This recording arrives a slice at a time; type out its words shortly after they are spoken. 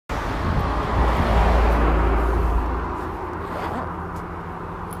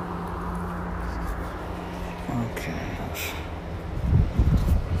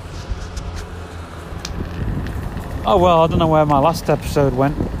Oh well, I don't know where my last episode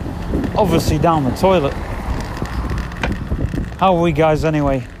went. Obviously down the toilet. How are we guys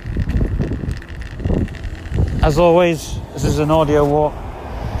anyway? As always, this is an audio walk.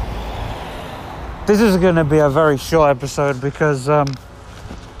 This is going to be a very short episode because,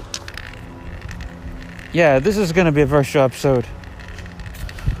 this is going to be a very short episode.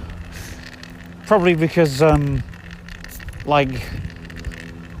 Probably because, I'm going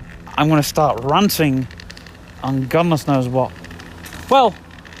to start ranting on goodness knows what. Well,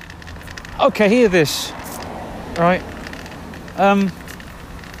 okay, hear this, right?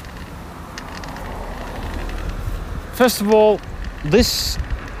 First of all, this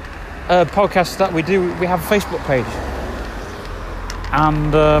podcast that we do, we have a Facebook page,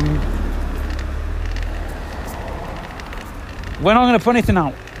 and we're not going to put anything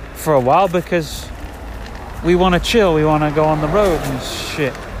out for a while because we want to chill, we want to go on the road and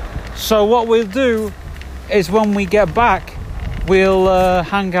shit. So what we'll do is when we get back, we'll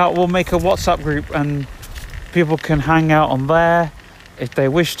hang out, we'll make a WhatsApp group and people can hang out on there if they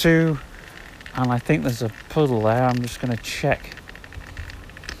wish to. And I think there's a puddle there, I'm just going to check.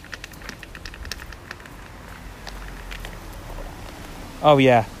 Oh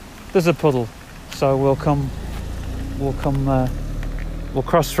yeah, there's a puddle. So we'll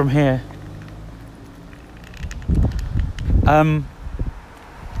cross from here.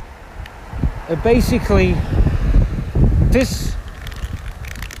 Basically, this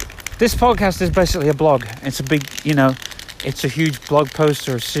podcast is basically a blog. It's a big, it's a huge blog post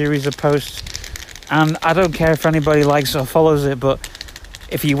or a series of posts. And I don't care if anybody likes or follows it, but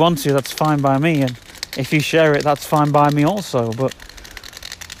if you want to, that's fine by me. And if you share it, that's fine by me also. But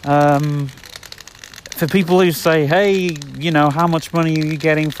for people who say, hey, how much money are you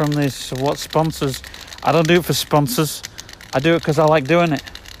getting from this? What sponsors? I don't do it for sponsors. I do it because I like doing it.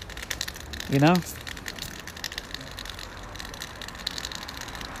 I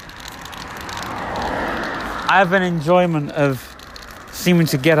have an enjoyment of seeming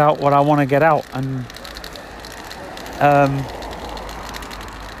to get out what I want to get out, and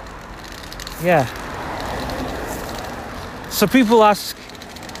so people ask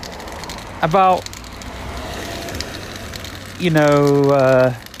about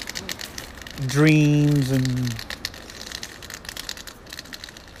dreams and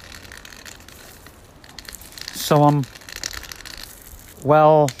so on.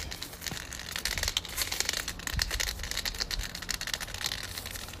 Well,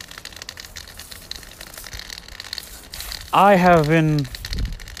 I have been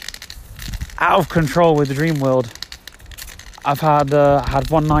out of control with the dream world. I've had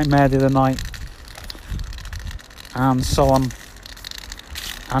one nightmare the other night, and so on.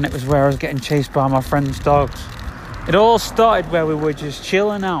 And it was where I was getting chased by my friend's dogs. It all started where we were just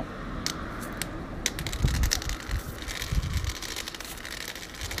chilling out.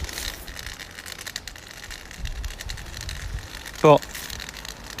 But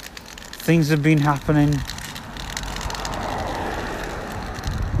things have been happening.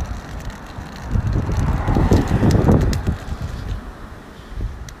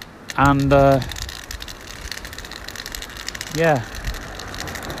 And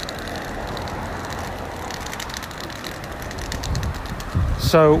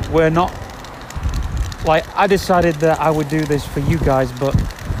so we're not, I decided that I would do this for you guys, but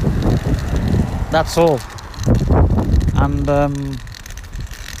that's all. And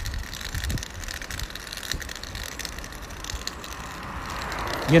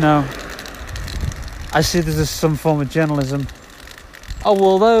I see this as some form of journalism. Oh,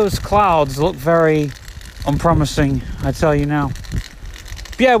 well, those clouds look very unpromising, I tell you now.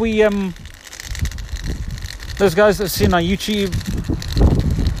 But yeah, we, those guys that see my YouTube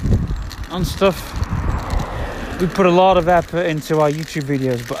and stuff, we put a lot of effort into our YouTube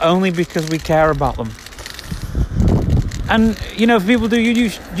videos, but only because we care about them. And, if people do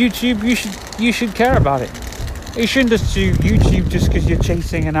YouTube, you should care about it. You shouldn't just do YouTube just because you're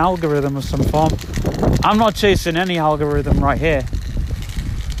chasing an algorithm of some form. I'm not chasing any algorithm right here.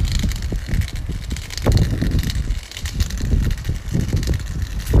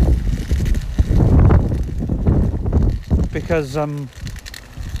 Because the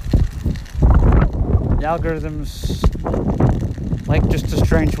algorithm's like just a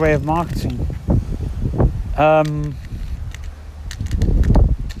strange way of marketing.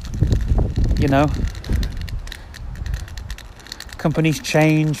 Companies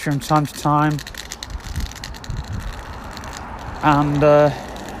change from time to time, and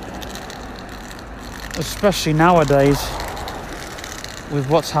especially nowadays with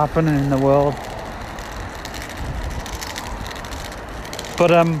what's happening in the world.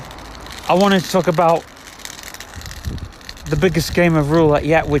 But I wanted to talk about the biggest game of roulette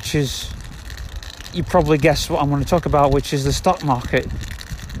yet, which is, you probably guessed what I'm going to talk about, which is the stock market,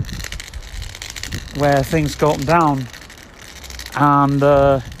 where things go up and down, and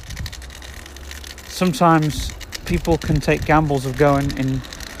sometimes people can take gambles of going and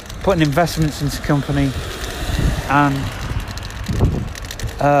putting investments into company, and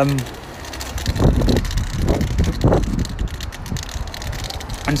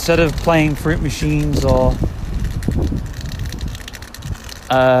instead of playing fruit machines or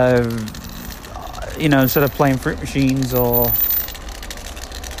instead of playing fruit machines or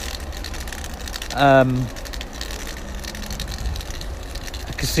a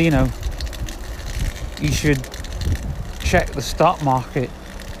casino, you should check the stock market,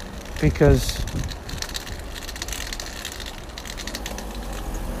 because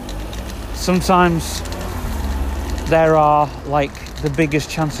sometimes there are like the biggest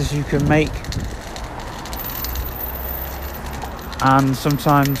chances you can make, and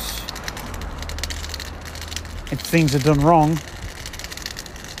sometimes if things are done wrong,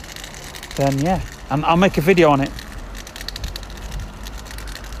 then yeah, and I'll make a video on it.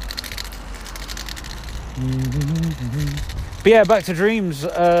 But yeah, back to dreams. We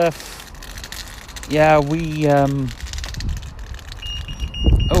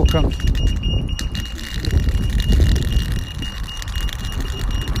oh, come.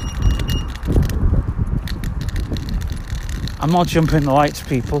 I'm not jumping the lights,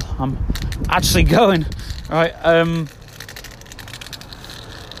 people. I'm actually going. Right,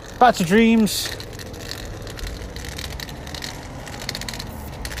 back to dreams.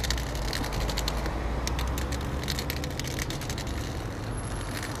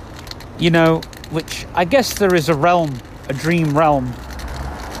 You know, which I guess there is a realm, a dream realm.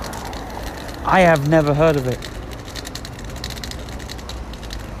 I have never heard of it.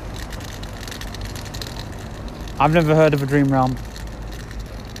 I've never heard of a dream realm.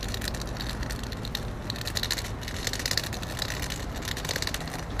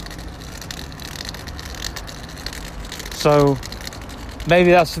 So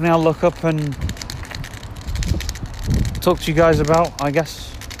maybe that's something I'll look up and talk to you guys about, I guess.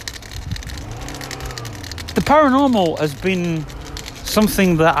 The paranormal has been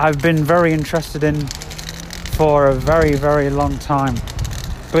something that I've been very interested in for a very, very long time,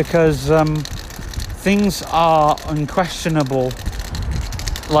 because things are unquestionable.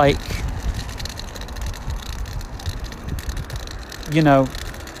 Like, you know,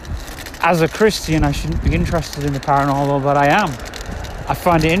 as a Christian, I shouldn't be interested in the paranormal, but I am. I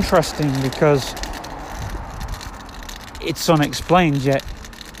find it interesting because it's unexplained, yet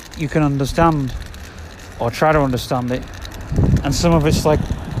you can understand, or try to understand it. And some of it's like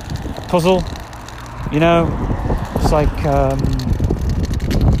a puzzle, you know. It's like,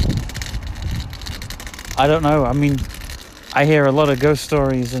 I don't know. I mean, I hear a lot of ghost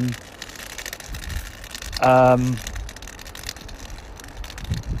stories, and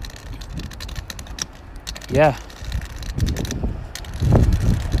yeah.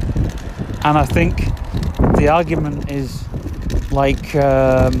 And I think the argument is like,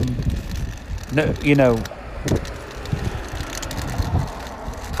 no, you know,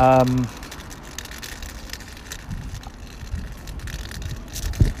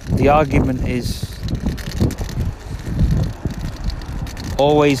 the argument is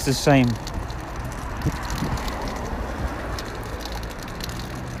always the same.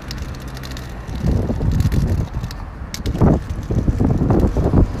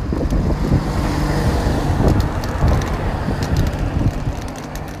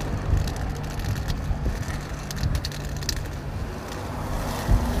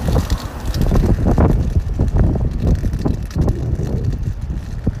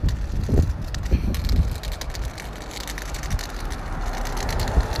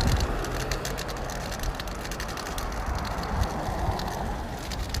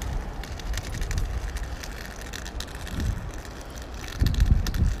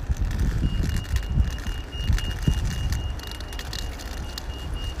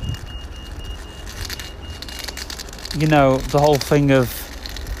 You know, the whole thing of,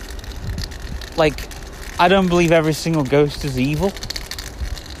 like, I don't believe every single ghost is evil.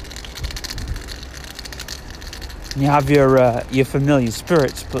 You have your familiar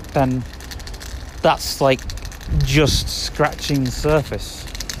spirits, but then that's like just scratching the surface.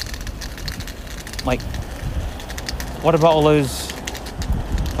 Like, what about all those?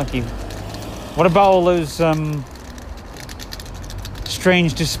 Thank you. What about all those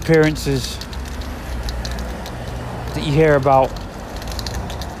strange disappearances that you hear about?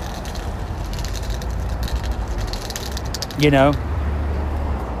 You know,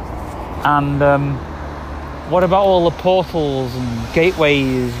 and What about all the portals and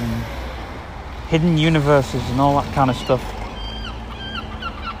gateways and hidden universes and all that kind of stuff?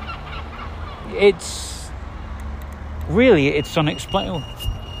 It's unexplainable.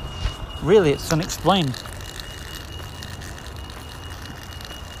 Really, it's unexplained.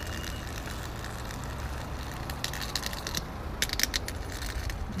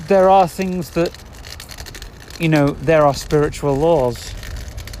 There are things that, there are spiritual laws,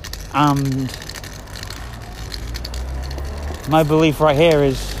 and my belief right here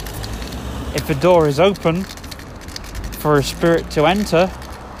is, if a door is open for a spirit to enter,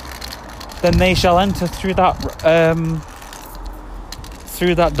 then they shall enter through that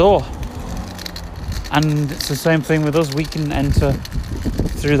door. And it's the same thing with us. We can enter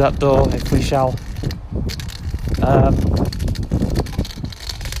through that door if we shall.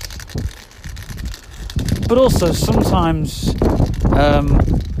 But also sometimes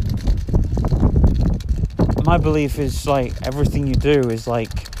my belief is like everything you do is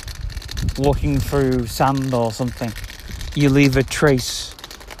like walking through sand or something. You leave a trace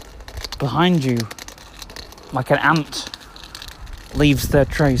behind you, like an ant leaves their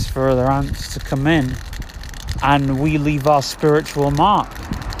trace for other ants to come in, and we leave our spiritual mark.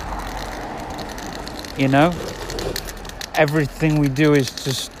 Everything we do is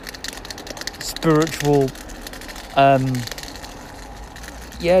just spiritual,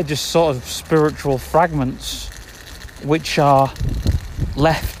 just sort of spiritual fragments which are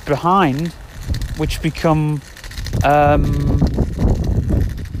left behind, which become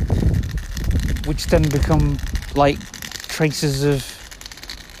which then become like traces of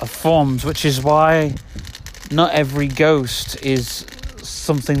forms, which is why not every ghost is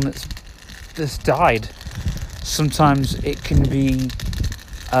something that's died. Sometimes it can be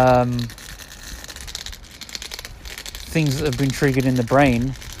things that have been triggered in the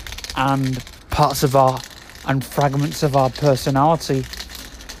brain, and parts of and fragments of our personality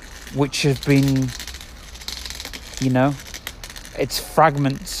which have been, it's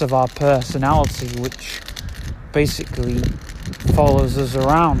fragments of our personality which basically follows us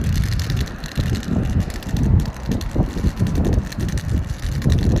around.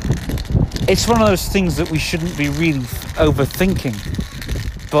 It's one of those things that we shouldn't be really overthinking,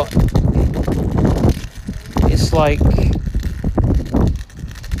 but it's like,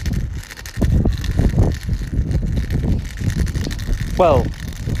 well,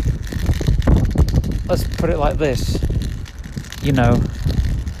 let's put it like this.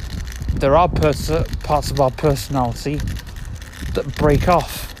 There are parts of our personality that break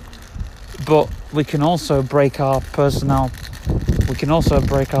off, but we can also break our personality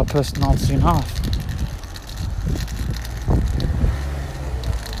in half.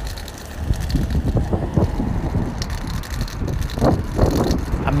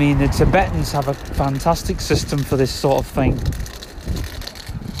 I mean, the Tibetans have a fantastic system for this sort of thing.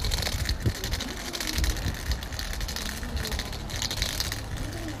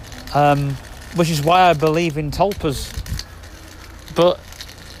 Which is why I believe in tulpas, but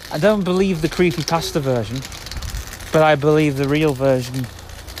I don't believe the creepypasta version, but I believe the real version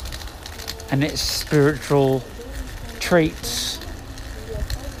and its spiritual traits.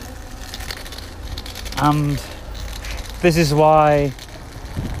 And this is why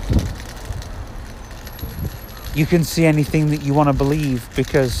you can see anything that you want to believe,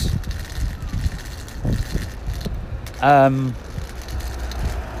 because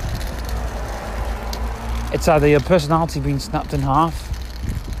it's either your personality being snapped in half,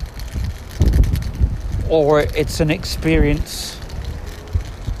 or it's an experience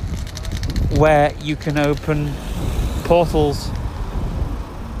where you can open portals.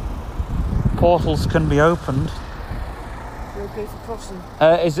 Portals can be opened. You okay for crossing?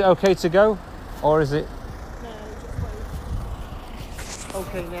 Is it okay to go, or is it? No, just wait.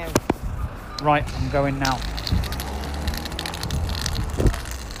 Okay, now. Right, I'm going now.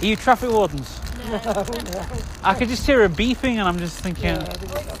 Are you traffic wardens? No. I could just hear a beeping, and I'm just thinking. Yeah,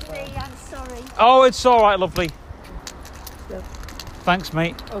 it's me, I'm sorry. Oh, it's all right, lovely. Yeah. Thanks,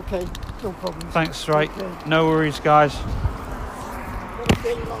 mate. Okay, no problem. Thanks, right. Okay. No worries, guys. Got a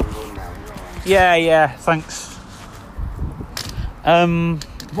fairly long run now. Yeah, thanks.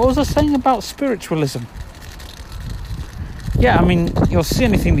 What was I saying about spiritualism? Yeah, I mean, you'll see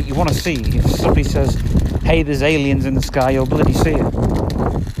anything that you want to see. If somebody says, hey, there's aliens in the sky, you'll bloody see it.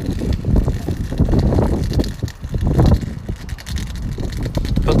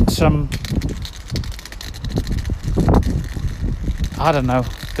 But, I don't know.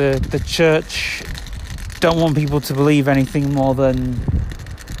 The church don't want people to believe anything more than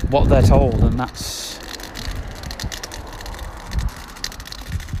what they're told, and that's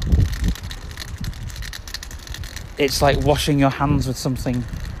it's like washing your hands with something.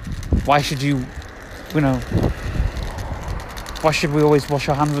 Why should you know, why should we always wash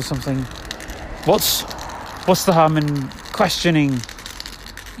our hands with something? What's the harm in questioning,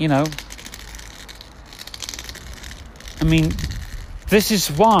 you know? I mean, this is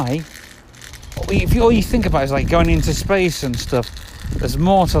why, if all you think about is like going into space and stuff, there's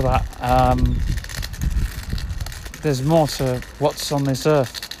more to that. There's more to what's on this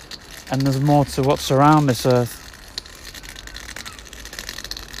earth, and there's more to what's around this earth.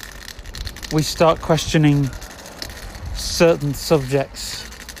 We start questioning certain subjects,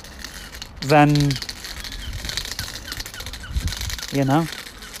 then, you know,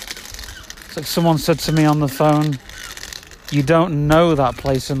 it's like someone said to me on the phone, you don't know that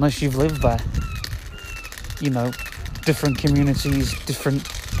place unless you've lived there. You know, different communities, different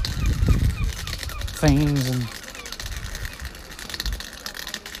things, and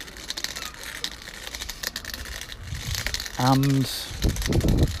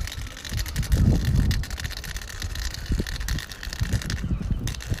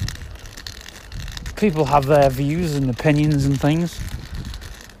people have their views and opinions and things,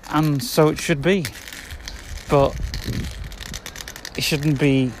 and so it should be. But it shouldn't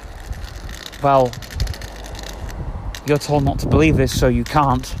be, well, you're told not to believe this, so you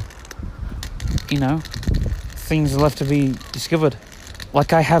can't. You know, things are left to be discovered.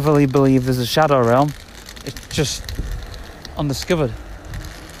 Like, I heavily believe there's a shadow realm. It's just undiscovered.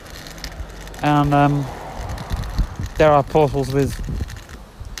 And there are portals with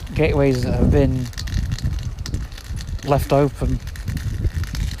gateways that have been left open.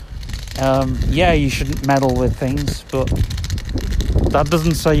 Yeah, you shouldn't meddle with things, but that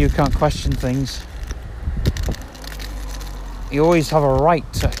doesn't say you can't question things. You always have a right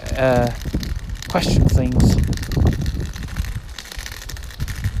to question things.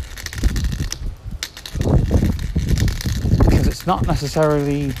 Because it's not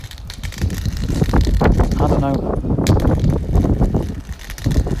necessarily, I don't know,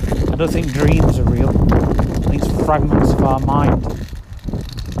 I don't think dreams are real. I think it's fragments of our mind.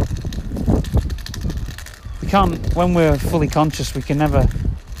 We can't, when we're fully conscious, we can never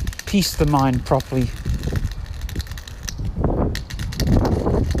piece the mind properly.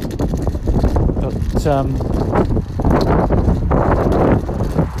 But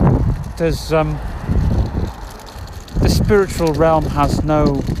there's the spiritual realm has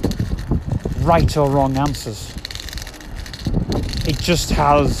no right or wrong answers. It just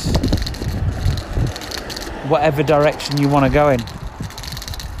has whatever direction you want to go in.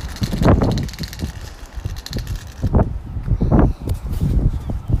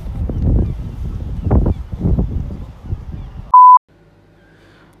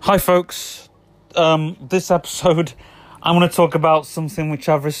 Hi folks, this episode I'm going to talk about something which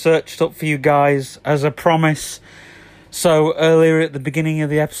I've researched up for you guys as a promise. So earlier at the beginning of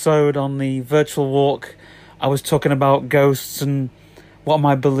the episode on the virtual walk, I was talking about ghosts and what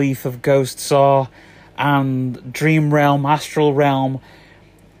my belief of ghosts are, and dream realm, astral realm.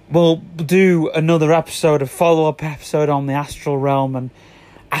 We'll do another episode, a follow-up episode on the astral realm and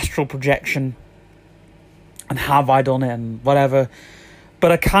astral projection and have I done it and whatever.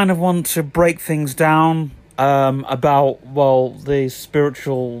 But I kind of want to break things down about, well, the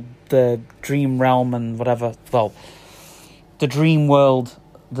spiritual, the dream realm and whatever. Well, the dream world,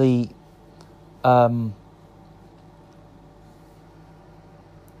 the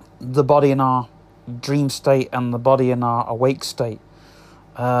body in our dream state and the body in our awake state,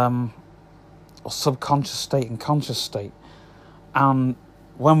 or subconscious state and conscious state. And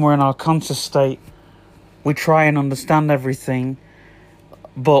when we're in our conscious state, we try and understand everything.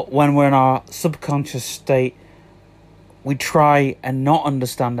 But when we're in our subconscious state, we try and not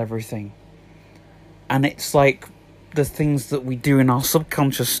understand everything. And it's like the things that we do in our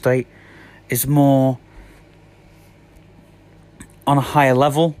subconscious state is more on a higher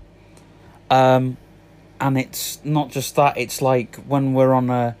level. And it's not just that, it's like when we're on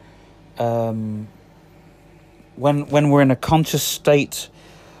a when we're in a conscious state,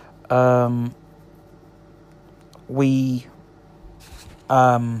 we the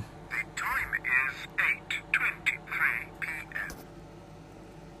time is 8:23 p.m.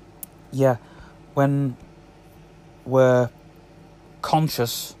 Yeah, when we're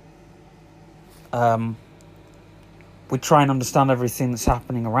conscious, we try and understand everything that's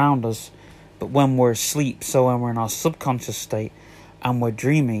happening around us. But when we're asleep, so when we're in our subconscious state and we're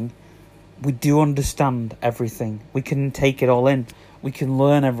dreaming, we do understand everything. We can take it all in. We can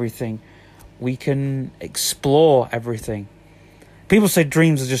learn everything. We can explore everything. People say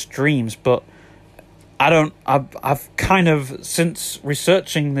dreams are just dreams, but I've kind of, since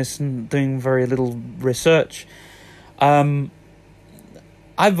researching this and doing very little research, I've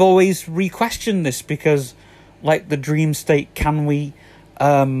always re-questioned this because, like the dream state, can we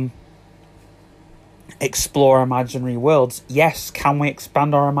explore imaginary worlds? Yes. Can we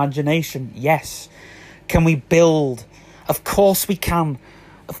expand our imagination? Yes. Can we build? Of course we can.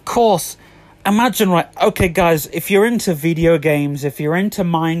 Of course. Imagine, right, okay guys, if you're into video games, if you're into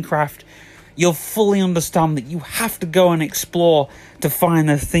Minecraft, you'll fully understand that you have to go and explore to find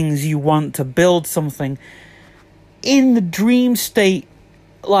the things you want to build something. In the dream state,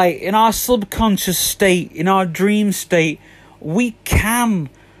 like in our subconscious state, in our dream state, we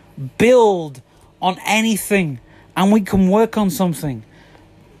can build on anything and we can work on something,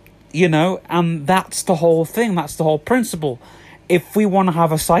 you know, and that's the whole thing, that's the whole principle. If we want to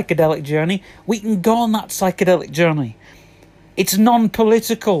have a psychedelic journey, we can go on that psychedelic journey. It's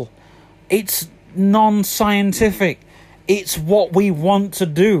non-political. It's non-scientific. It's what we want to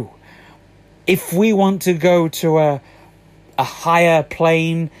do. If we want to go to a higher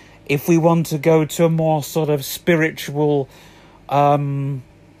plane, if we want to go to a more sort of spiritual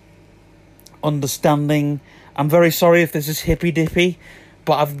understanding, I'm very sorry if this is hippy-dippy,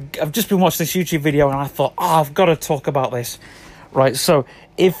 but I've just been watching this YouTube video and I thought, I've got to talk about this. Right, so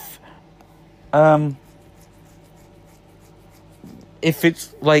if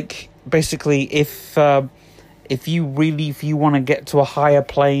it's like, basically, if you want to get to a higher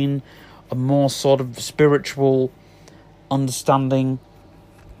plane, a more sort of spiritual understanding,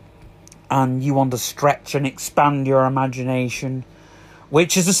 and you want to stretch and expand your imagination,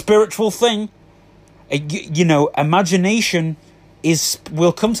 which is a spiritual thing, you know, imagination is,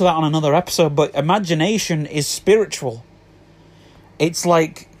 we'll come to that on another episode, but imagination is spiritual. It's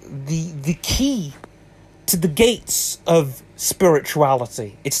like the key to the gates of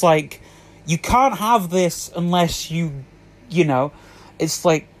spirituality. It's like you can't have this unless you know, it's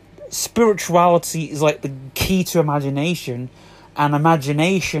like spirituality is like the key to imagination, and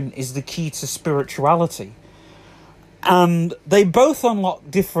imagination is the key to spirituality. And they both unlock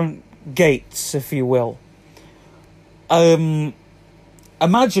different gates, if you will.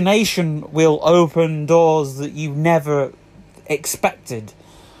 Imagination will open doors that you never expected,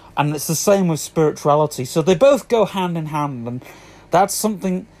 and it's the same with spirituality. So they both go hand in hand, and that's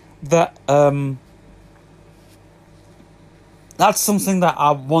something that I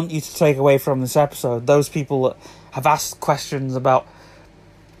want you to take away from this episode. Those people that have asked questions about,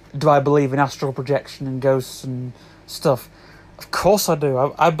 do I believe in astral projection and ghosts and stuff? Of course I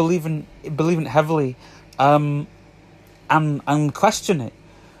do. I believe in it heavily, and question it.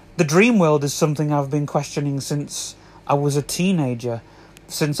 The dream world is something I've been questioning since I was a teenager,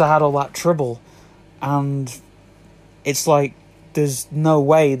 since I had all that trouble, and it's like there's no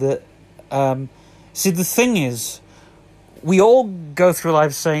way that see, the thing is, we all go through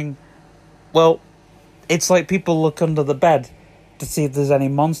life saying, well, it's like people look under the bed to see if there's any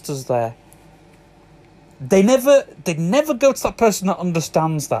monsters there. They never go to that person that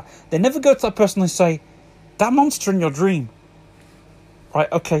understands that. They never go to that person and say, that monster in your dream, right,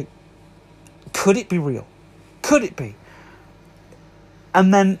 okay, could it be real? Could it be?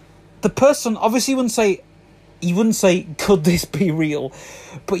 And then the person, obviously you wouldn't say, could this be real?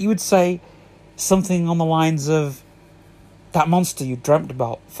 But you would say something on the lines of, that monster you dreamt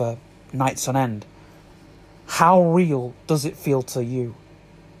about for nights on end, how real does it feel to you?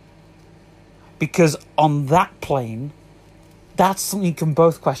 Because on that plane, that's something you can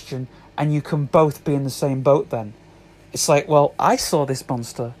both question, and you can both be in the same boat then. It's like, well, I saw this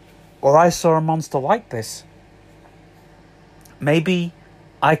monster, or I saw a monster like this. Maybe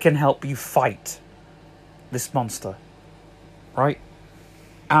I can help you fight this monster, right?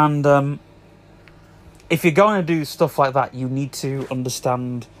 And if you're going to do stuff like that, you need to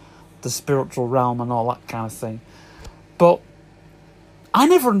understand the spiritual realm and all that kind of thing. But I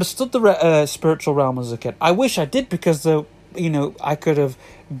never understood the spiritual realm as a kid. I wish I did, because I could have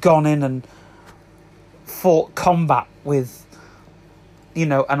gone in and fought combat with,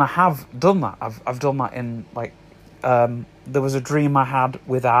 and I have done that. I've done that in, like, there was a dream I had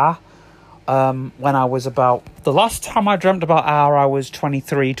with R when I was about, the last time I dreamt about R, I was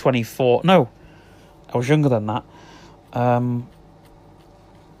 23, 24. No, I was younger than that.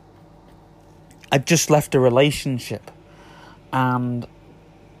 I'd just left a relationship, and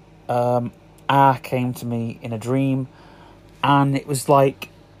R came to me in a dream, and it was like,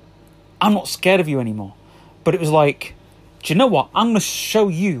 I'm not scared of you anymore. But it was like, do you know what? I'm going to show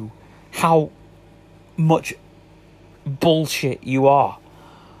you how much bullshit you are.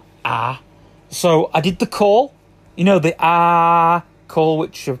 So I did the call, the call,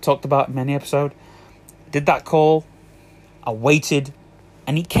 which I've talked about in many episodes. Did that call. I waited,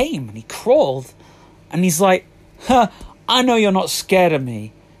 and he came, and he crawled, and he's like, I know you're not scared of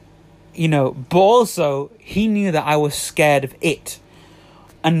me, you know, but also he knew that I was scared of it.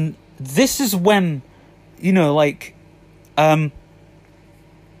 And this is when, you know, like,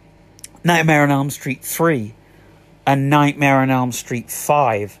 Nightmare on Elm Street 3 and Nightmare on Elm Street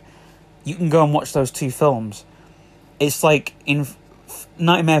 5, you can go and watch those two films. It's like in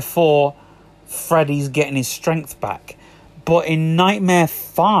Nightmare 4, Freddy's getting his strength back. But in Nightmare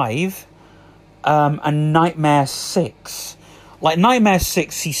 5 and Nightmare 6, like Nightmare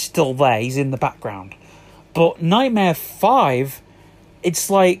 6, he's still there, he's in the background. But Nightmare 5, it's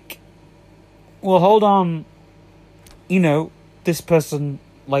like, well, hold on, you know, this person,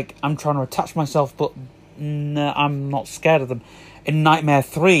 like, I'm trying to attach myself, but no, I'm not scared of them. In Nightmare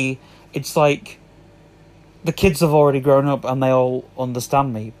 3, it's like, the kids have already grown up and they all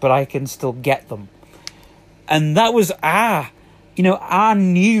understand me, but I can still get them. And that was, you know, I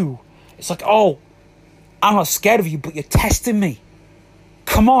knew. It's like, oh, I'm not scared of you, but you're testing me.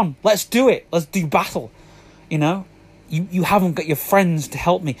 Come on, let's do it. Let's do battle. You know, you haven't got your friends to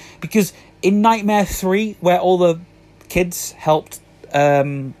help me. Because in Nightmare 3, where all the kids helped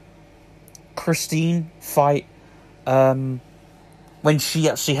Christine fight, when she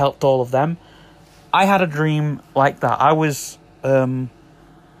actually helped all of them, I had a dream like that. I was, I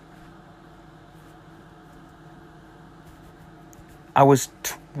was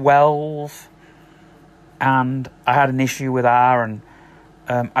 12, and I had an issue with R, and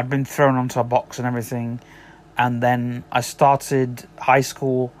I'd been thrown onto a box and everything, and then I started high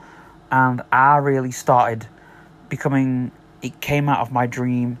school, and R really started becoming, it came out of my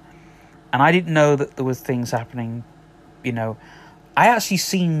dream, and I didn't know that there was things happening, you know. I actually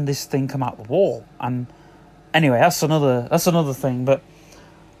seen this thing come out the wall, and anyway, that's another thing, but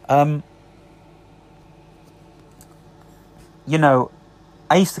you know,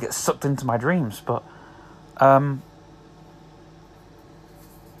 I used to get sucked into my dreams, but I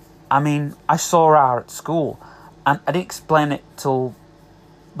mean, I saw her at school, and I didn't explain it till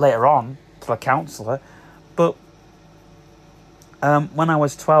later on to a counsellor, but when I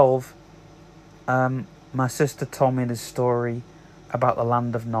was 12, my sister told me this story about the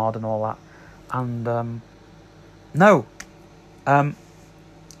land of Nod and all that, and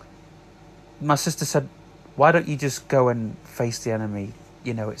my sister said, why don't you just go and face the enemy?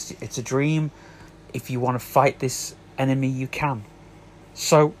 You know, it's a dream. If you want to fight this enemy, you can.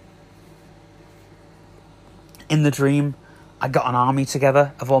 So in the dream, I got an army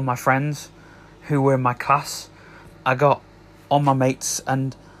together of all my friends who were in my class. I got all my mates,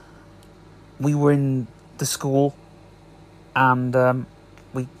 and we were in the school, and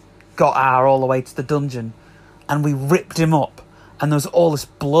we got R all the way to the dungeon, and we ripped him up, and there was all this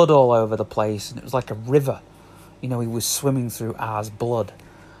blood all over the place, and it was like a river. You know, he was swimming through R's blood.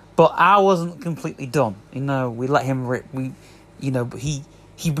 But R wasn't completely done. You know, we let him rip. But he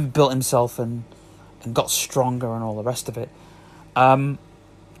rebuilt himself and got stronger and all the rest of it. And,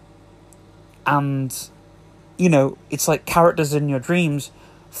 you know, it's like characters in your dreams,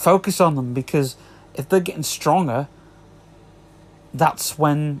 focus on them, because if they're getting stronger, that's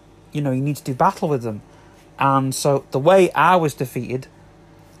when, you know, you need to do battle with them. And so the way R was defeated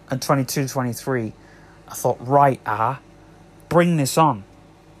in 22-23, I thought, right, R, bring this on.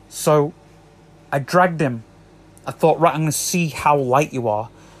 So I dragged him. I thought, right, I'm going to see how light you are.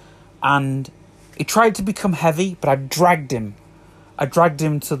 And he tried to become heavy, but I dragged him. I dragged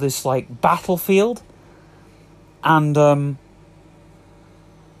him to this, like, battlefield. And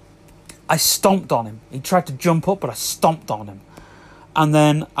I stomped on him. He tried to jump up, but I stomped on him. And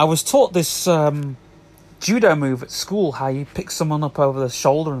then I was taught this judo move at school, how you pick someone up over the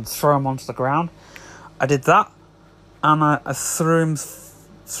shoulder and throw him onto the ground. I did that, and I threw him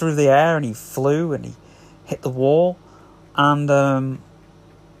through the air, and he flew, and he hit the wall. And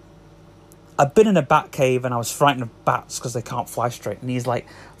I'd been in a bat cave, and I was frightened of bats because they can't fly straight, and he's like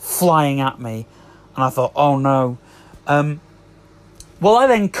flying at me, and I thought, oh no. Well, I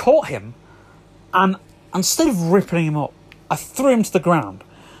then caught him, and instead of ripping him up, I threw him to the ground,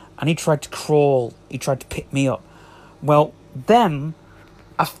 and he tried to crawl. He tried to pick me up. Well, then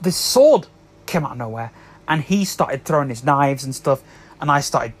this sword came out of nowhere, and he started throwing his knives and stuff, and I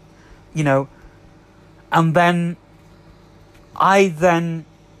started, you know, and then I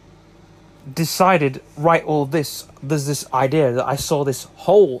decided, right, all this, there's this idea that I saw this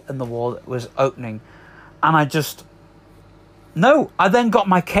hole in the wall that was opening, and I then got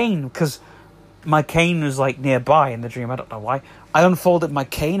my cane, because my cane was like nearby in the dream. I don't know why. I unfolded my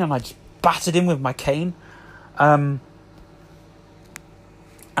cane and I just battered him with my cane. And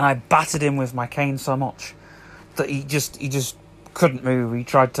I battered him with my cane so much that he just couldn't move. He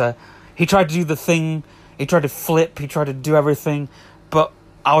tried to do the thing. He tried to flip, he tried to do everything, but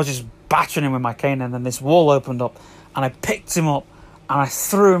I was just battering him with my cane, and then this wall opened up, and I picked him up, and I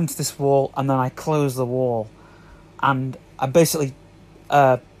threw him to this wall, and then I closed the wall. And I basically,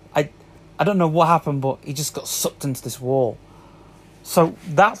 I don't know what happened, but he just got sucked into this wall. So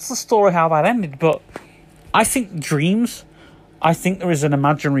that's the story how that ended. But I think dreams, I think there is an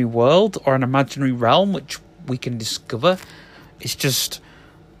imaginary world or an imaginary realm which we can discover. It's just,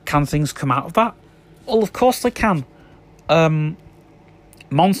 can things come out of that? Well, of course they can.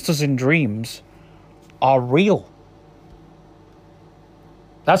 Monsters in dreams are real.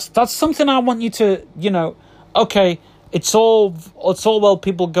 That's something I want you to, okay, it's all well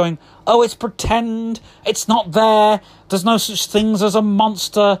people going, oh, it's pretend, it's not there, there's no such things as a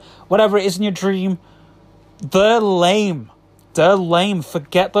monster, whatever it is in your dream. They're lame.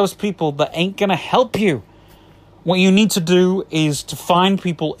 Forget those people. That ain't gonna help you. What you need to do is to find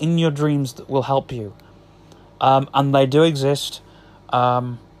people in your dreams that will help you. And they do exist.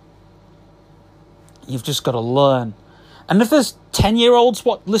 You've just got to learn. And if there's 10-year-olds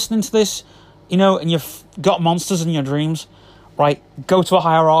listening to this, and you've got monsters in your dreams, right, go to a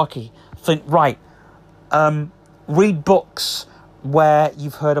hierarchy. Think, right, read books where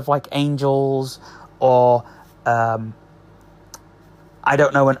you've heard of, like, angels or, I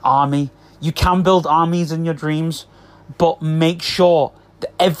don't know, an army. You can build armies in your dreams, but make sure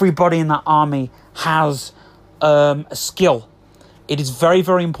that everybody in that army has a skill. It is very,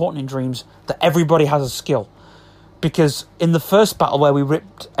 very important in dreams that everybody has a skill. Because in the first battle where we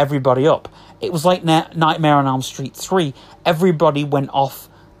ripped everybody up, it was like Nightmare on Elm Street 3. Everybody went off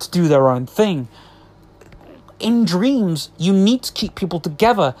to do their own thing. In dreams, you need to keep people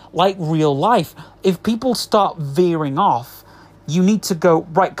together like real life. If people start veering off, you need to go,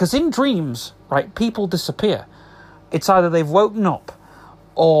 right, because in dreams, right, people disappear. It's either they've woken up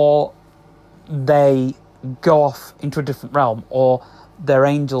or they go off into a different realm, or they're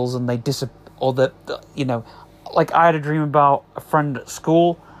angels and they disappear, or like I had a dream about a friend at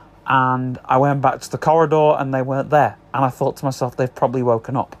school and I went back to the corridor and they weren't there. And I thought to myself, they've probably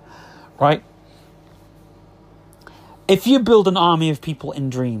woken up, right? If you build an army of people in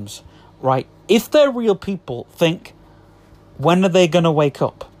dreams, right, if they're real people, think, when are they going to wake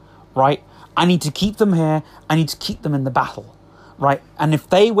up, right? I need to keep them here. I need to keep them in the battle, right? And if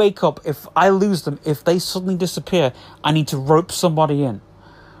they wake up, if I lose them, if they suddenly disappear, I need to rope somebody in,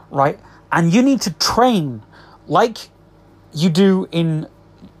 right? And you need to train like you do in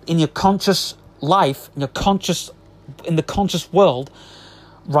your conscious life, in the conscious world,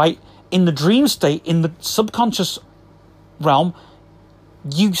 right? In the dream state, in the subconscious realm,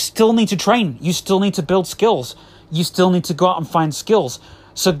 you still need to train. You still need to build skills. You still need to go out and find skills.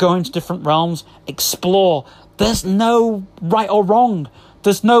 So go into different realms, explore. There's no right or wrong.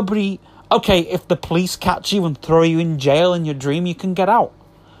 There's nobody... Okay, if the police catch you and throw you in jail in your dream, you can get out.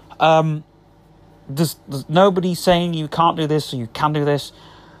 There's nobody saying you can't do this or you can do this.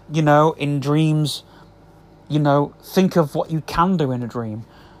 In dreams, think of what you can do in a dream.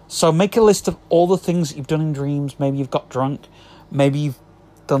 So make a list of all the things that you've done in dreams. Maybe you've got drunk. Maybe you've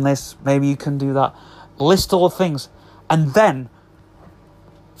done this. Maybe you can do that. List all the things. And then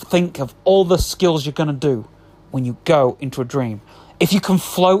think of all the skills you're going to do when you go into a dream. If you can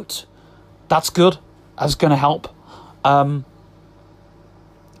float, that's good. That's going to help. But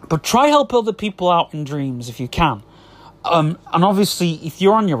try help other people out in dreams if you can. And obviously, if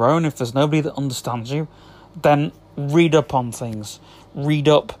you're on your own, if there's nobody that understands you, then read up on things. Read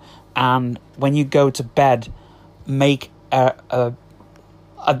up, and when you go to bed, make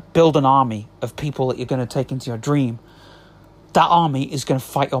build an army of people that you're going to take into your dream. That army is going to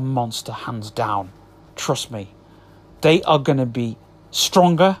fight your monster hands down. Trust me. They are going to be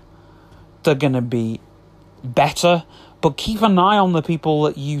stronger. They're going to be better. But keep an eye on the people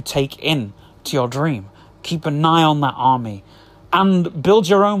that you take in to your dream. Keep an eye on that army. And build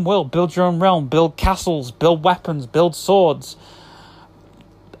your own world. Build your own realm. Build castles. Build weapons. Build swords.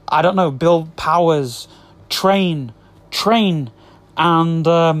 I don't know. Build powers. Train. And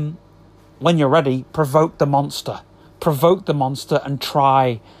when you're ready, provoke the monster. Provoke the monster and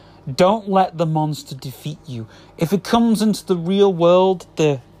try. Don't let the monster defeat you. If it comes into the real world,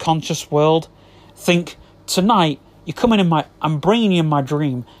 the conscious world, think, tonight, you're coming in I'm bringing you in my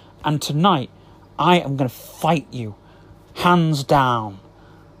dream, and tonight, I am going to fight you, hands down.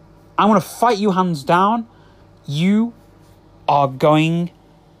 I'm going to fight you hands down. You are going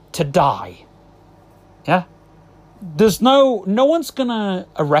to die. Yeah? No one's going to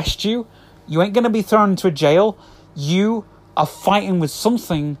arrest you. You ain't going to be thrown into a jail. You are fighting with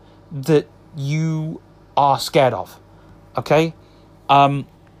something that you are scared of. Okay?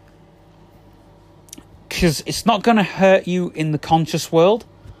 because it's not going to hurt you in the conscious world.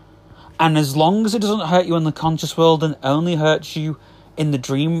 And as long as it doesn't hurt you in the conscious world and only hurts you in the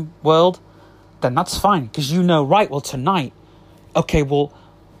dream world, then that's fine. Because you know, right, well, tonight, okay, well,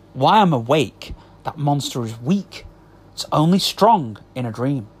 while I'm awake, that monster is weak. It's only strong in a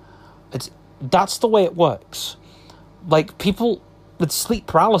dream. That's the way it works. Like, people with sleep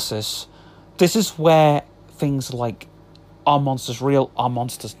paralysis, this is where things like, are monsters real, are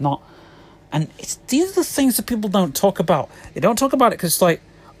monsters not? And these are the things that people don't talk about. They don't talk about it because it's like,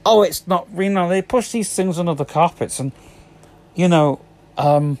 oh, it's not real. They push these things under the carpets. And, you know,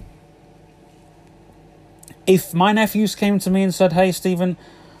 if my nephews came to me and said, hey, Stephen,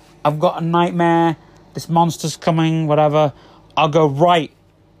 I've got a nightmare, this monster's coming, whatever, I'll go, right,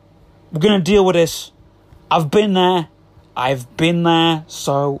 we're going to deal with this. I've been there,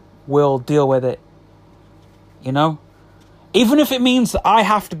 so we'll deal with it. You know? Even if it means that I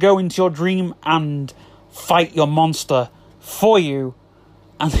have to go into your dream and fight your monster for you,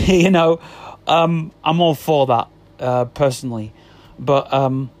 and, you know, I'm all for that, personally. But,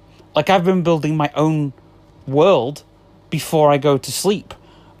 like, I've been building my own world before I go to sleep.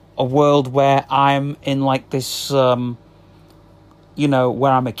 A world where I'm in, like, this, you know,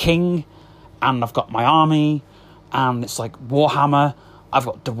 where I'm a king, and I've got my army, and it's like Warhammer. I've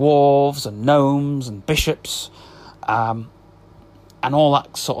got dwarves and gnomes and bishops, and all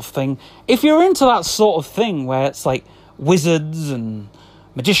that sort of thing. If you're into that sort of thing, where it's like wizards and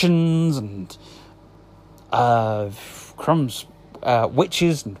magicians and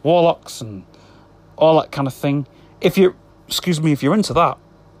witches and warlocks and all that kind of thing, if you're into that,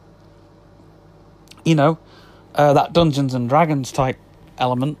 you know, that Dungeons and Dragons type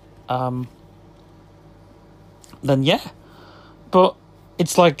element, then yeah. But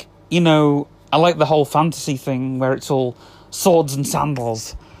it's like, you know, I like the whole fantasy thing where it's all swords and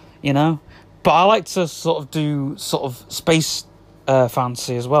sandals, you know. But I like to sort of do sort of space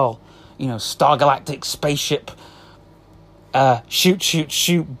fantasy as well. You know, Star Galactic spaceship,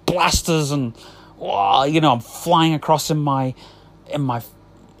 shoot, blasters, and you know, I'm flying across in my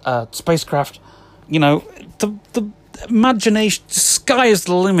spacecraft. You know, the imagination, the sky is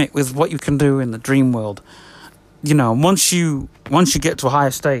the limit with what you can do in the dream world. You know, once you get to a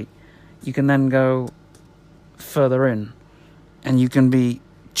higher state, you can then go further in, and you can be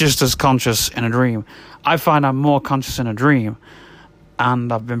just as conscious in a dream. I find I'm more conscious in a dream,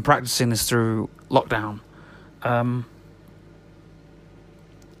 and I've been practicing this through lockdown.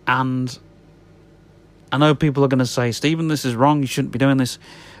 And I know people are going to say, Stephen, this is wrong, you shouldn't be doing this.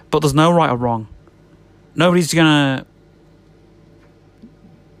 But there's no right or wrong. Nobody's going to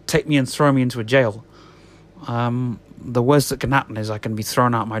take me and throw me into a jail. The worst that can happen is I can be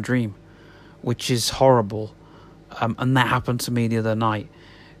thrown out of my dream, which is horrible. And that happened to me the other night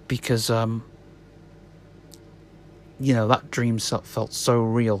because, you know, that dream felt so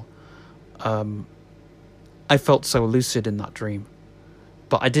real. I felt so lucid in that dream.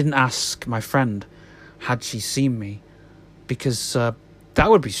 But I didn't ask my friend, had she seen me, because that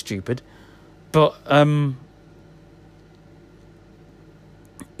would be stupid. But,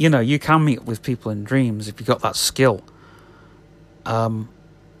 you know, you can meet with people in dreams if you've got that skill. You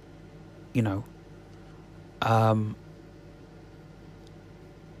know, I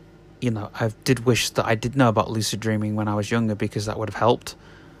did wish that I did know about lucid dreaming when I was younger, because that would have helped.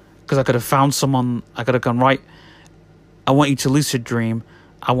 Because I could have found someone, I could have gone, right, I want you to lucid dream.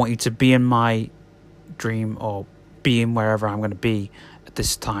 I want you to be in my dream, or be in wherever I'm going to be at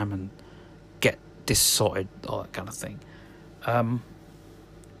this time, and get this sorted, all that kind of thing.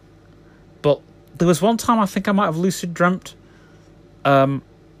 But there was one time I think I might have lucid dreamt. There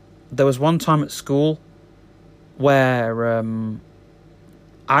was one time at school where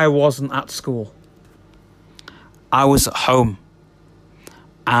I wasn't at school. I was at home.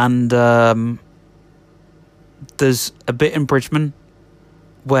 And there's a bit in Bridgman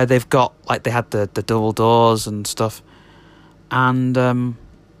where they've got, like, they had the double doors and stuff. And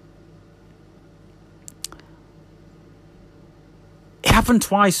it happened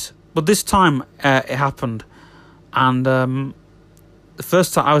twice, but this time it happened. And the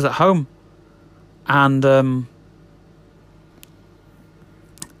first time I was at home, and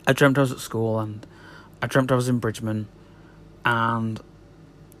I dreamt I was at school, and I dreamt I was in Bridgman, and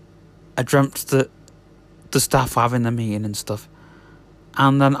I dreamt that the staff were having the meeting and stuff.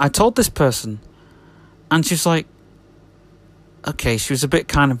 And then I told this person, and she's like, okay, she was a bit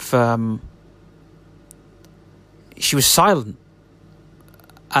kind of, she was silent.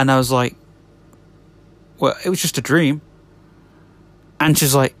 And I was like, well, it was just a dream. And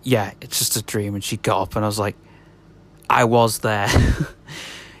she's like, yeah, it's just a dream. And she got up, and I was like, I was there.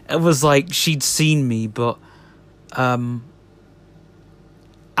 it was like she'd seen me, but out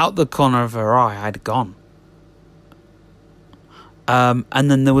the corner of her eye, I'd gone. And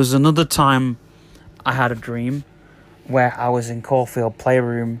then there was another time I had a dream where I was in Caulfield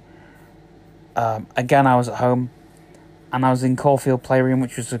Playroom. Again, I was at home, and I was in Caulfield Playroom,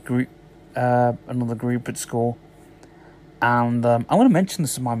 which was a group, another group at school. And I want to mention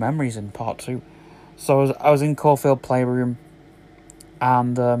this in my memories in part 2. So I was in Caulfield Playroom,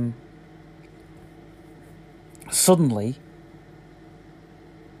 and suddenly,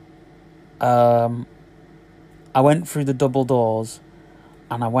 I went through the double doors,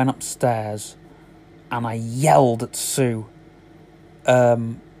 and I went upstairs, and I yelled at Sue,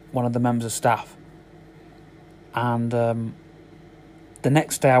 one of the members of staff. And the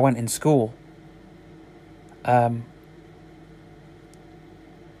next day I went in school.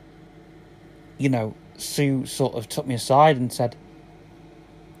 Sue sort of took me aside and said,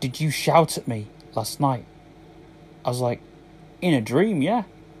 "Did you shout at me last night?" I was like, "In a dream, yeah."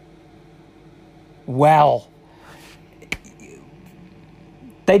 Well,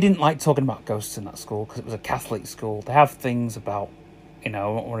 they didn't like talking about ghosts in that school because it was a Catholic school. They have things about, I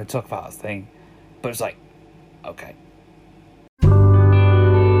don't want to talk about that thing. But it's like, okay.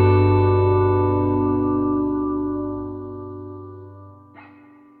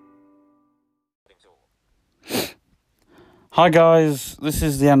 Hi guys, this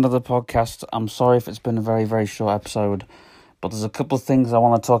is the end of the podcast. I'm sorry if it's been a very, very short episode, but there's a couple of things I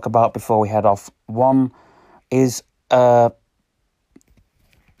want to talk about before we head off. One is a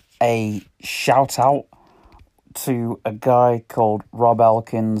shout out to a guy called Rob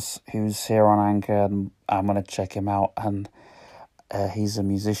Elkins, who's here on Anchor, and I'm going to check him out, and he's a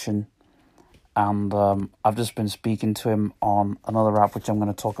musician, and I've just been speaking to him on another app, which I'm going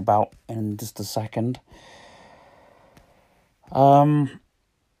to talk about in just a second. And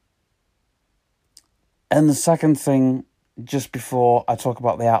the second thing, just before I talk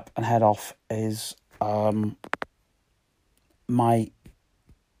about the app and head off, is I'm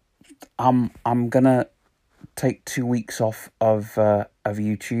gonna take 2 weeks off of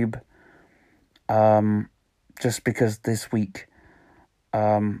YouTube, just because this week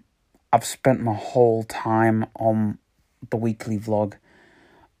I've spent my whole time on the weekly vlog,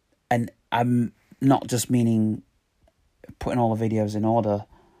 and I'm not just meaning putting all the videos in order.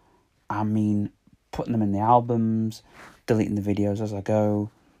 I mean putting them in the albums, deleting the videos as I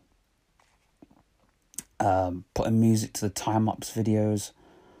go, putting music to the time-lapse videos,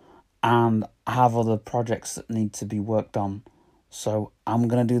 and I have other projects that need to be worked on. So I'm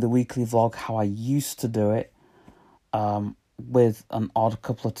going to do the weekly vlog how I used to do it, with an odd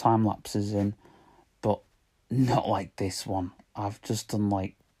couple of time-lapses in, but not like this one. I've just done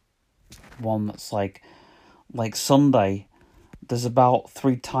like one that's like Sunday, there's about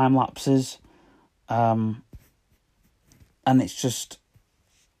 3 time-lapses, and it's just,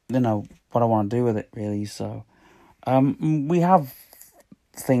 what I want to do with it, really. So, we have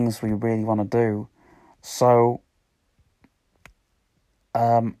things we really want to do, so,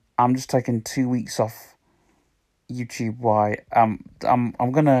 I'm just taking 2 weeks off YouTube. Why? I'm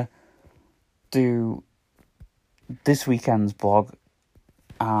gonna do this weekend's vlog,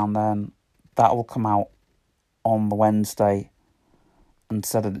 and then that will come out on the Wednesday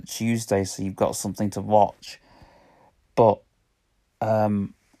instead of the Tuesday, so you've got something to watch. But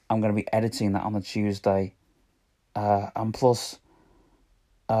I'm going to be editing that on the Tuesday, and plus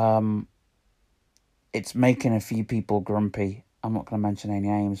it's making a few people grumpy. I'm not going to mention any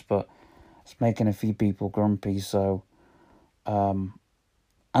names, but it's making a few people grumpy, so I'm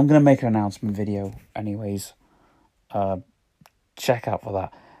going to make an announcement video anyways. Check out for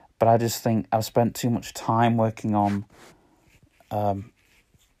that. But I just think I've spent too much time working on the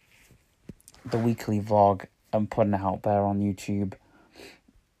weekly vlog and putting it out there on YouTube.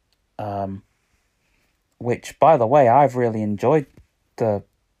 Which, by the way, I've really enjoyed the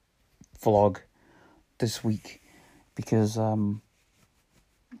vlog this week, because I've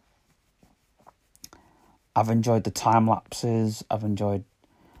enjoyed the time lapses. I've enjoyed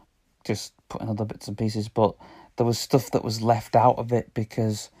just putting other bits and pieces, but there was stuff that was left out of it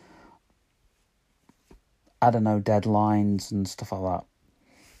because, I don't know, deadlines and stuff like that.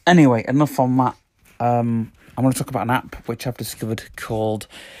 Anyway, enough on that. I'm going to talk about an app which I've discovered called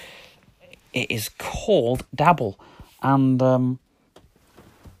Dabble. And I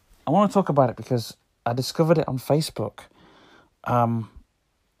want to talk about it because I discovered it on Facebook. And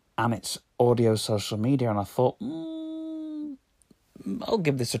it's audio social media, and I thought, I'll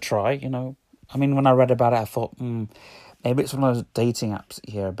give this a try, I mean, when I read about it, I thought, maybe it's one of those dating apps that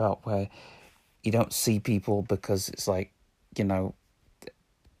you hear about where you don't see people because it's like,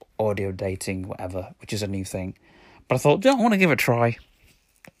 audio dating, whatever, which is a new thing. But I thought, I want to give it a try.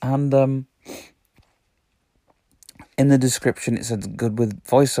 And in the description, it said good with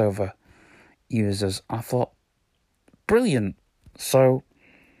voiceover users. I thought, brilliant. So,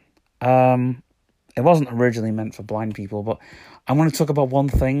 it wasn't originally meant for blind people, but I want to talk about one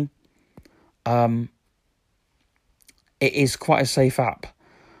thing. It is quite a safe app,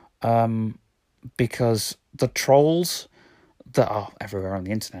 because the trolls that are everywhere on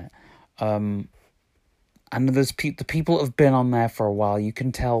the internet, and there's the people that have been on there for a while. You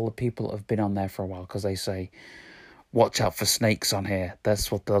can tell the people that have been on there for a while because they say, "Watch out for snakes on here."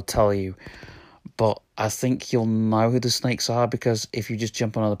 That's what they'll tell you. But I think you'll know who the snakes are, because if you just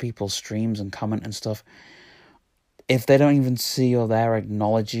jump on other people's streams and comment and stuff, if they don't even see you're there,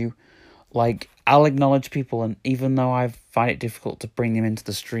 acknowledge you. Like, I'll acknowledge people, and even though I find it difficult to bring them into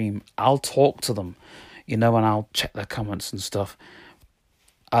the stream, I'll talk to them, and I'll check their comments and stuff.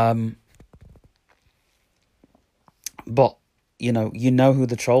 But, you know who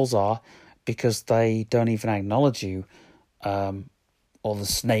the trolls are, because they don't even acknowledge you, or the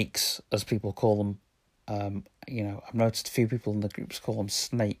snakes, as people call them. I've noticed a few people in the groups call them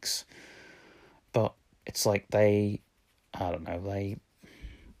snakes, but it's like they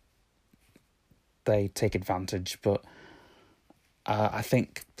take advantage. But I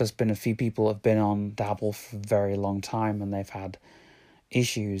think there's been a few people that have been on Dabble for a very long time and they've had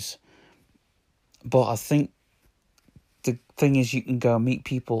issues. But I think the thing is, you can go meet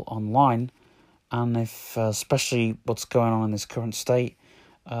people online, and if especially what's going on in this current state,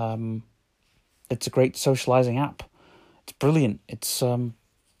 it's a great socializing app. It's brilliant. It's better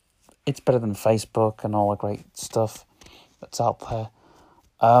than Facebook and all the great stuff that's out there.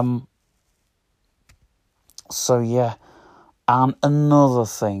 So yeah, and another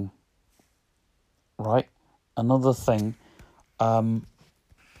thing,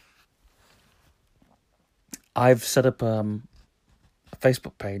 I've set up a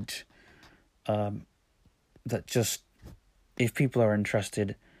Facebook page that just, if people are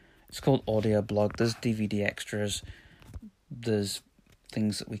interested, it's called Audio Blog. There's DVD extras, there's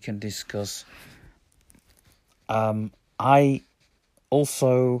things that we can discuss. I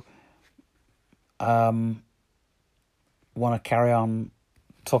also want to carry on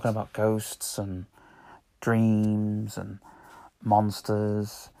talking about ghosts and dreams and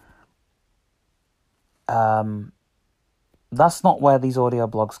monsters. That's not where these audio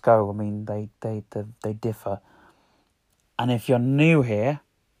blogs go. I mean, they differ. And if you're new here,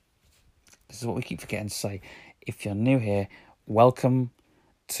 this is what we keep forgetting to say. If you're new here, welcome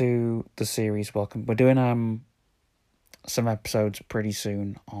to the series. Welcome. We're doing some episodes pretty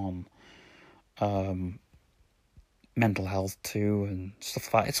soon on mental health too and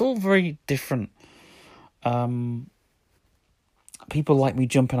stuff like that. It's all very different. People like me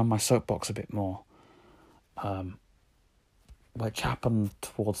jumping on my soapbox a bit more, which happened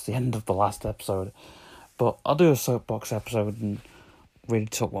towards the end of the last episode. But I'll do a soapbox episode and really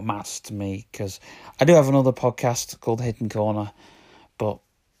talk what matters to me, because I do have another podcast called Hidden Corner, but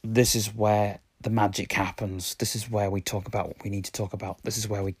this is where the magic happens. This is where we talk about what we need to talk about. This is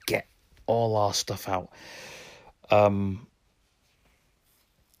where we get all our stuff out.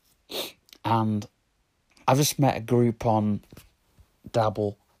 And I've just met a group on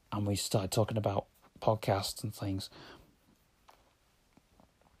Dabble, and we started talking about podcasts and things,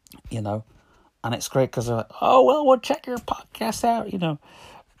 and it's great because they're like, "Oh, well, we'll check your podcast out,"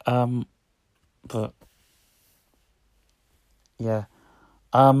 but yeah,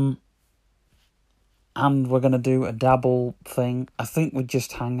 and we're going to do a Dabble thing. I think we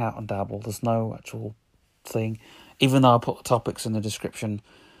just hang out on Dabble. There's no actual thing, even though I put the topics in the description.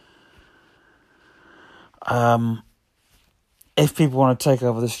 If people want to take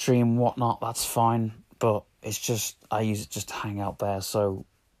over the stream, whatnot, that's fine, but it's just, I use it just to hang out there, so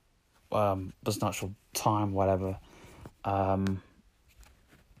there's no actual time, whatever. But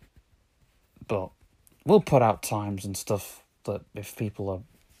we'll put out times and stuff that if people are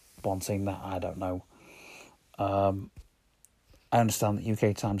wanting that, I don't know. I understand that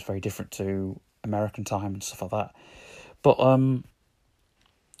UK time's very different to American time and stuff like that. But,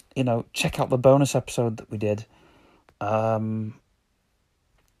 check out the bonus episode that we did. The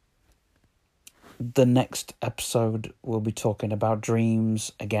next episode we'll be talking about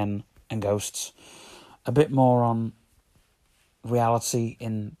dreams again and ghosts. A bit more on reality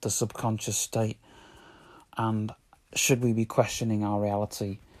in the subconscious state, and should we be questioning our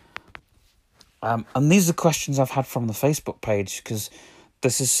reality? And these are questions I've had from the Facebook page, because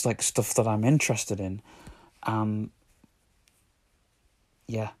this is like stuff that I'm interested in.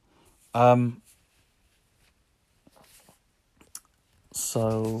 Yeah.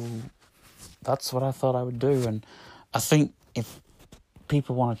 So that's what I thought I would do. And I think if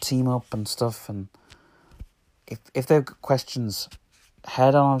people want to team up and stuff, and if they've got questions,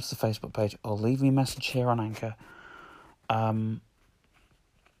 head on over to the Facebook page or leave me a message here on Anchor.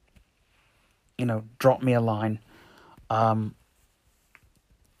 Drop me a line.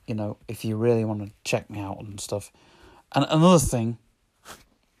 If you really want to check me out and stuff. And another thing,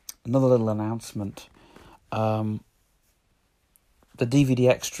 another little announcement. The DVD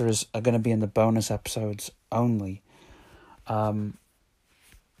extras are going to be in the bonus episodes only. We're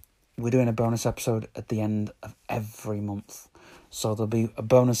doing a bonus episode at the end of every month. So there'll be a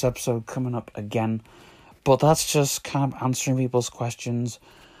bonus episode coming up again. But that's just kind of answering people's questions,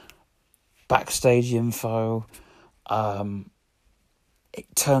 backstage info.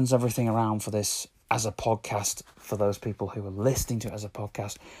 It turns everything around for this as a podcast for those people who are listening to it as a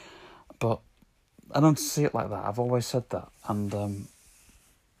podcast. But I don't see it like that. I've always said that. And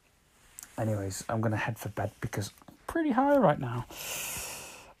anyways, I'm going to head for bed because I'm pretty high right now.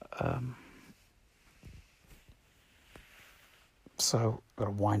 So, got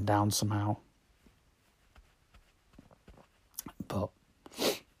to wind down somehow. But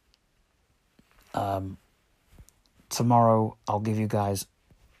tomorrow I'll give you guys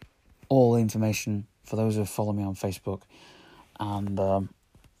all the information for those who follow me on Facebook. And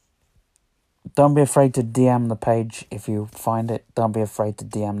don't be afraid to DM the page if you find it. Don't be afraid to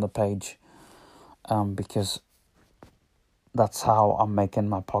DM the page. Because that's how I'm making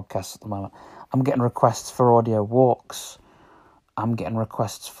my podcast at the moment. I'm getting requests for audio walks. I'm getting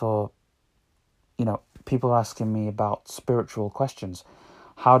requests for, people are asking me about spiritual questions.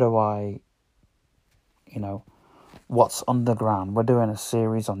 How do I, what's underground? We're doing a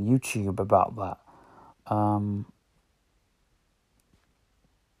series on YouTube about that.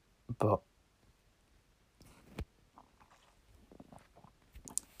 But,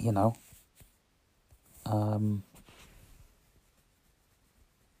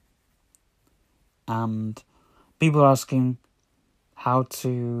 and people are asking how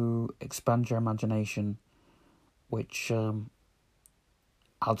to expand your imagination, which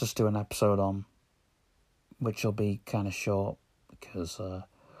I'll just do an episode on, which will be kind of short because,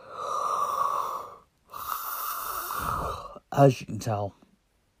 as you can tell.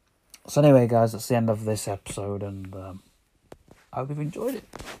 So anyway, guys, that's the end of this episode, and I hope you've enjoyed it.